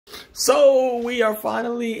So we are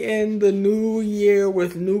finally in the new year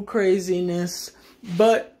with new craziness.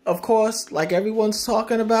 But of course, like everyone's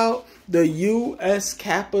talking about, the U.S.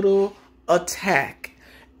 Capitol attack.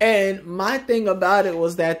 And my thing about it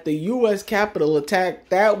was that the U.S. Capitol attack,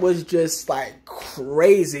 that was just like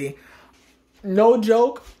crazy. No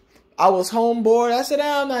joke. I was home bored. I said,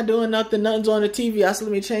 I'm not doing nothing. Nothing's on the TV. I said,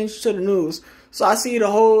 let me change to the news. So I see the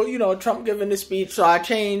whole, Trump giving the speech. So I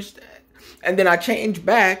changed. And then I changed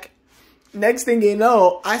back. Next thing you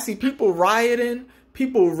know, I see people rioting.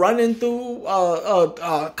 People running through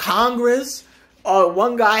Congress.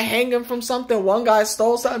 One guy hanging from something. One guy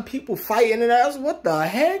stole something. People fighting. And I was, what the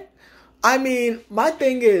heck? I mean, my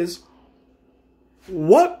thing is,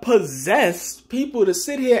 what possessed people to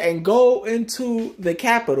sit here and go into the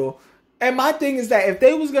Capitol? And my thing is that if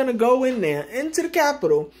they was going to go in there, into the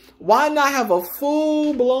Capitol, why not have a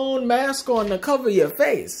full-blown mask on to cover your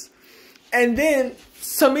face? And then,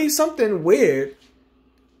 to me, something weird,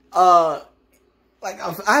 I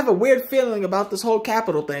have a weird feeling about this whole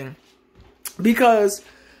Capitol thing. Because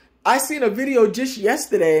I seen a video just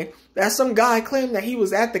yesterday that some guy claimed that he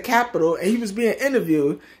was at the Capitol and he was being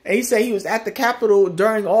interviewed. And he said he was at the Capitol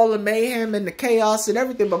during all the mayhem and the chaos and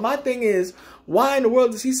everything. But my thing is, why in the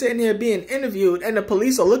world is he sitting here being interviewed and the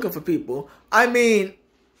police are looking for people? I mean,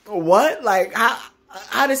 what? Like,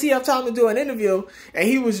 how does he have time to do an interview and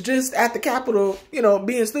he was just at the Capitol,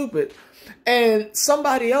 being stupid? And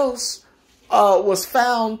somebody else was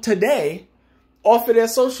found today off of their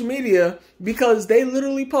social media because they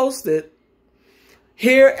literally posted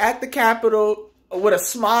here at the Capitol with a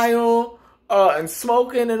smile and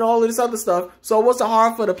smoking and all of this other stuff. So it wasn't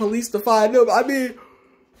hard for the police to find them. I mean,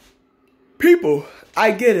 people, I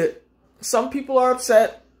get it. Some people are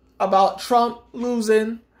upset about Trump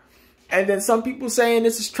losing. And then some people saying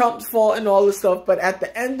this is Trump's fault and all this stuff. But at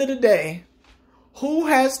the end of the day, who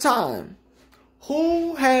has time?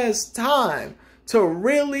 Who has time to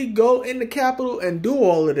really go in the Capitol and do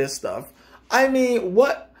all of this stuff? I mean,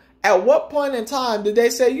 at what point in time did they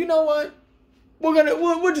say, you know what?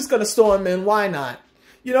 We're just gonna storm in. Why not?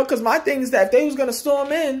 Because my thing is that if they was gonna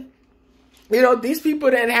storm in, these people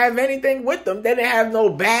didn't have anything with them. They didn't have no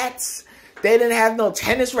bats. They didn't have no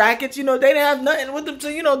tennis rackets. They didn't have nothing with them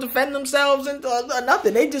to, defend themselves and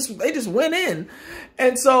nothing. They just went in.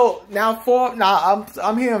 And so now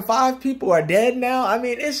I'm hearing 5 people are dead now. I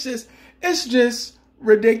mean, it's just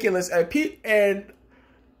ridiculous. And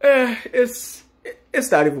it's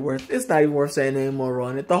not even worth saying any more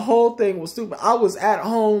on it. The whole thing was stupid. I was at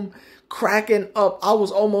home cracking up. I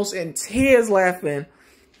was almost in tears laughing.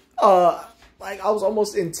 I was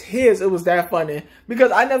almost in tears. It was that funny.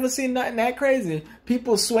 Because I never seen nothing that crazy.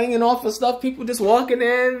 People swinging off of stuff. People just walking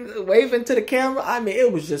in, waving to the camera. I mean,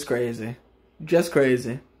 it was just crazy. Just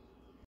crazy.